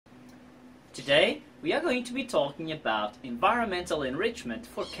Today, we are going to be talking about environmental enrichment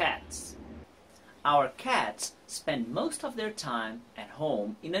for cats. Our cats spend most of their time at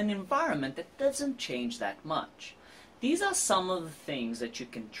home in an environment that doesn't change that much. These are some of the things that you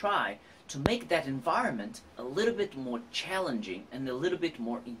can try to make that environment a little bit more challenging and a little bit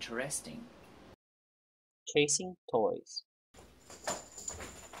more interesting. Chasing toys.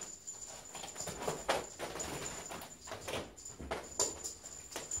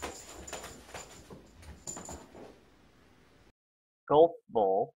 Golf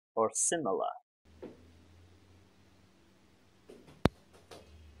ball or similar.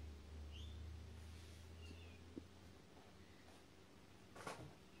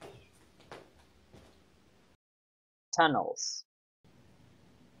 Tunnels.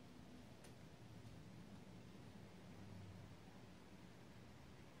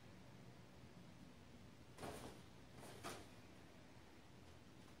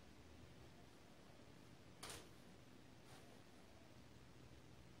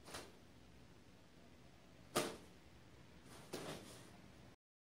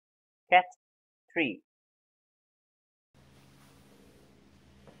 Cat tree.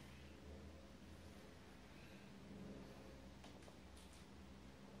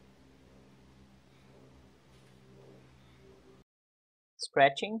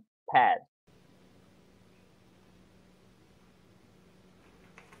 Scratching pad.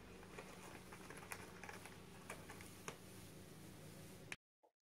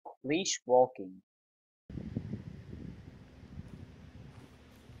 Leash walking.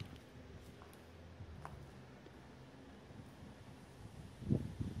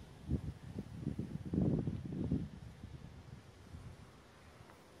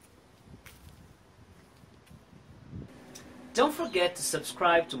 Don't forget to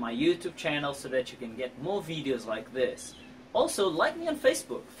subscribe to my YouTube channel so that you can get more videos like this. Also, like me on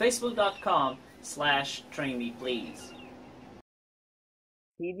Facebook, facebook.com/trainmeplease.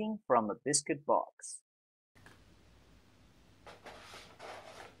 Feeding from a biscuit box.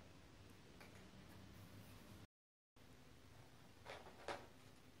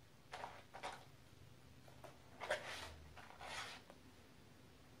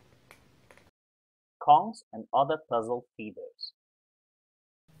 Kongs and other puzzle feeders.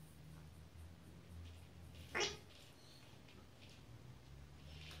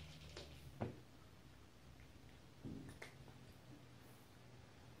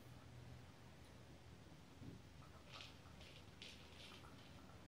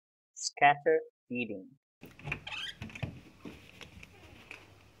 Scatter feeding.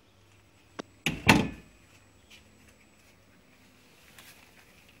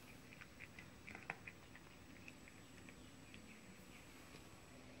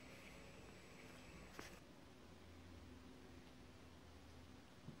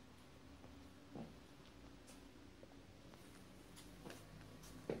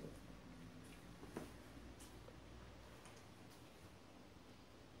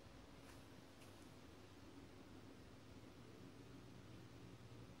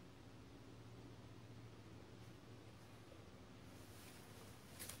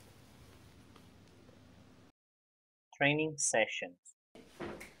 Training sessions.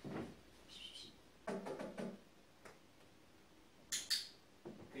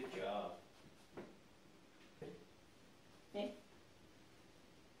 Good job.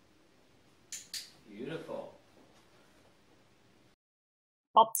 Beautiful.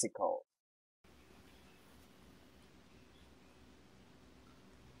 Popsicle.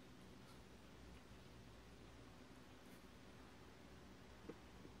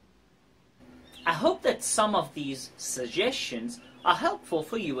 I hope that some of these suggestions are helpful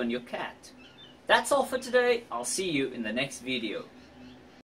for you and your cat. That's all for today. I'll see you in the next video.